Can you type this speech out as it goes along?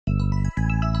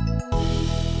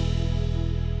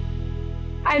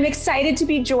I'm excited to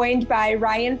be joined by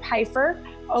Ryan Pifher,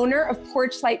 owner of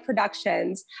Porch Light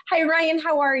Productions. Hi, Ryan,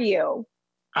 how are you?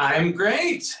 I'm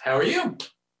great. How are you?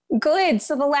 Good.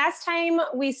 So the last time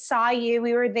we saw you,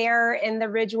 we were there in the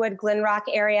Ridgewood, Glenrock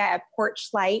area at Porch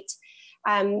Light,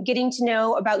 getting to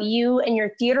know about you and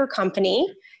your theater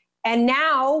company. And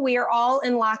now we are all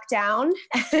in lockdown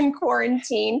and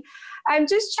quarantine. I'm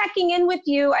just checking in with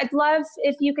you. I'd love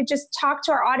if you could just talk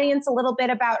to our audience a little bit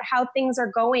about how things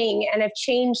are going and have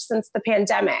changed since the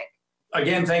pandemic.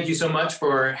 Again, thank you so much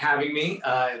for having me.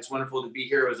 It's wonderful to be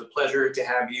here. It was a pleasure to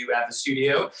have you at the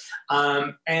studio.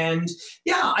 And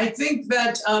yeah, I think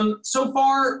that so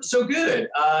far, so good.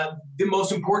 The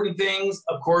most important things,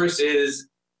 of course, is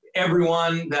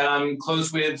everyone that I'm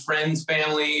close with, friends,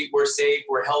 family, we're safe,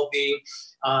 we're healthy.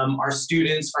 Our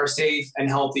students are safe and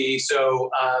healthy. So,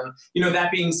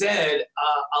 that being said,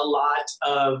 a lot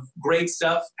of great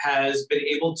stuff has been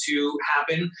able to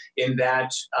happen in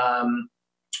that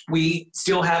we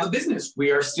still have a business.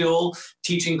 We are still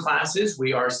teaching classes.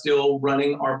 We are still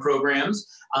running our programs.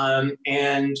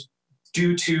 And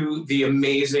due to the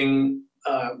amazing,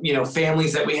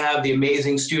 families that we have, the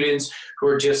amazing students who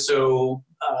are just so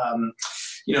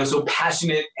so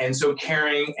passionate and so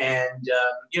caring and,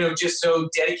 just so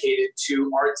dedicated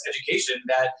to arts education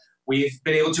that we've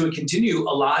been able to continue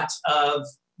a lot of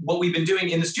what we've been doing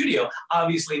in the studio.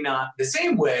 Obviously not the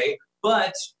same way,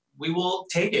 but we will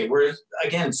take it. We're,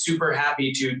 again, super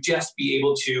happy to just be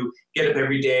able to get up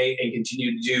every day and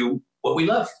continue to do what we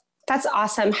love. That's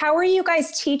awesome. How are you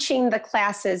guys teaching the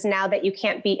classes now that you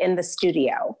can't be in the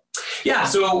studio? Yeah,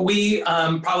 so we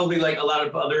probably like a lot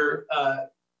of other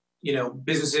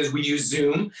businesses, we use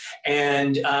Zoom,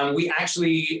 and we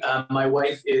actually, my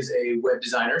wife is a web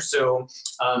designer, so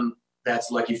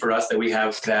that's lucky for us that we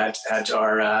have that at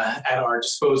our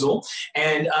disposal.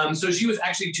 And so she was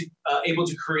actually able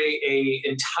to create a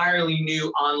entirely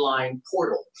new online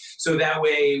portal. So that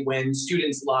way, when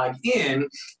students log in,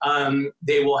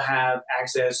 they will have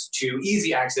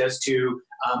easy access to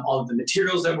all of the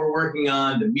materials that we're working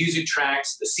on, the music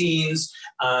tracks, the scenes.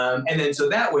 And then so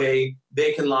that way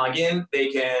they can log in, they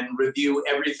can review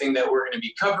everything that we're going to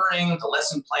be covering, the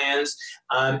lesson plans.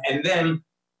 And then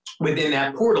within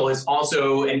that portal is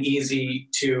also an easy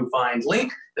to find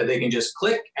link that they can just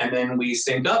click, and then we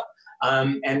sync up,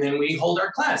 and then we hold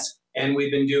our class. And we've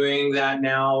been doing that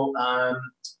now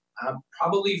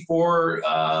probably for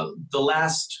the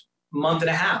last month and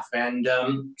a half. And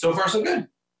so far, so good.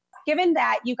 Given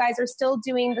that you guys are still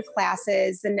doing the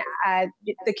classes and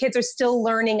the kids are still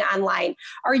learning online,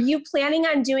 are you planning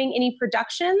on doing any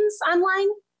productions online?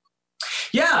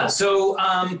 Yeah, so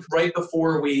right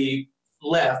before we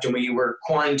left and we were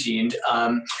quarantined,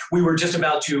 we were just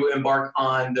about to embark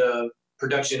on the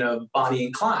production of Bonnie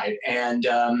and Clyde. And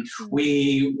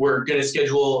we were going to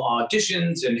schedule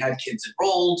auditions and had kids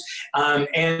enrolled.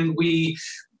 And we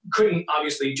couldn't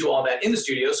obviously do all that in the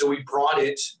studio, so we brought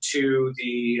it to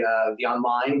the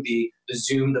online, the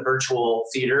Zoom, the virtual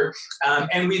theater,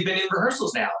 and we've been in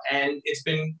rehearsals now, and it's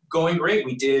been going great.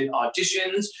 We did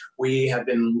auditions, we have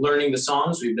been learning the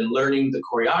songs, we've been learning the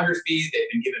choreography, they've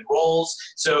been given roles,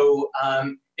 so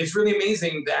it's really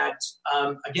amazing that,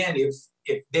 again, if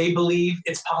they believe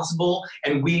it's possible,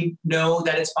 and we know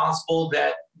that it's possible,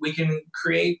 that we can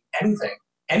create anything,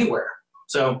 anywhere.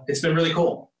 So it's been really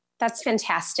cool. That's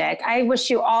fantastic. I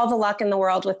wish you all the luck in the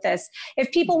world with this.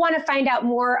 If people want to find out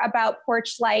more about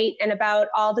Porch Light and about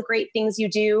all the great things you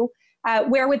do,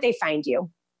 where would they find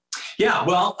you? Yeah,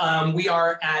 well, we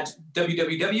are at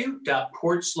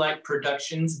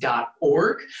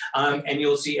www.porchlightproductions.org, and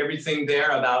you'll see everything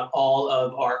there about all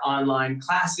of our online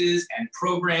classes and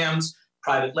programs,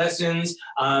 private lessons,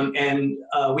 and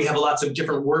we have lots of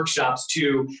different workshops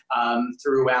too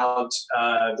throughout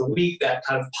the week that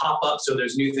kind of pop up, so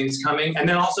there's new things coming. And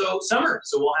then also summer,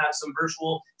 so we'll have some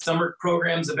virtual summer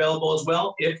programs available as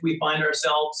well if we find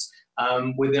ourselves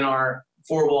within our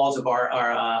four walls of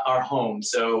our home.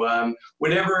 So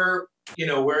wherever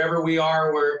we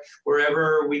are,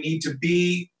 wherever we need to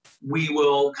be, we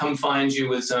will come find you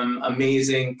with some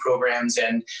amazing programs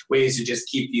and ways to just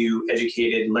keep you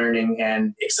educated, learning,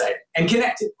 and excited and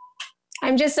connected.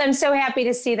 I'm so happy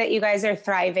to see that you guys are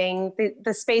thriving.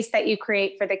 The space that you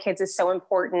create for the kids is so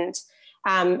important.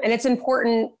 And it's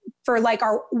important for like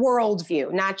our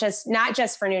worldview, not just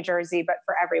for New Jersey, but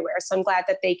for everywhere. So I'm glad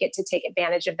that they get to take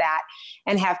advantage of that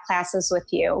and have classes with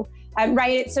you.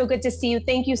 Ryan, it's so good to see you.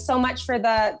 Thank you so much for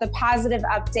the positive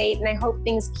update. And I hope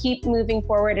things keep moving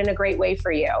forward in a great way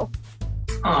for you.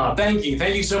 Oh, thank you.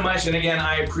 Thank you so much. And again,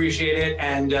 I appreciate it.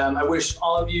 And I wish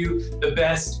all of you the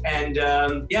best. And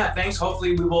yeah, thanks.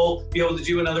 Hopefully we will be able to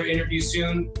do another interview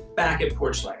soon back at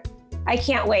Porch Light. I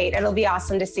can't wait. It'll be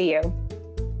awesome to see you.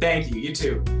 Thank you. You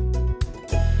too.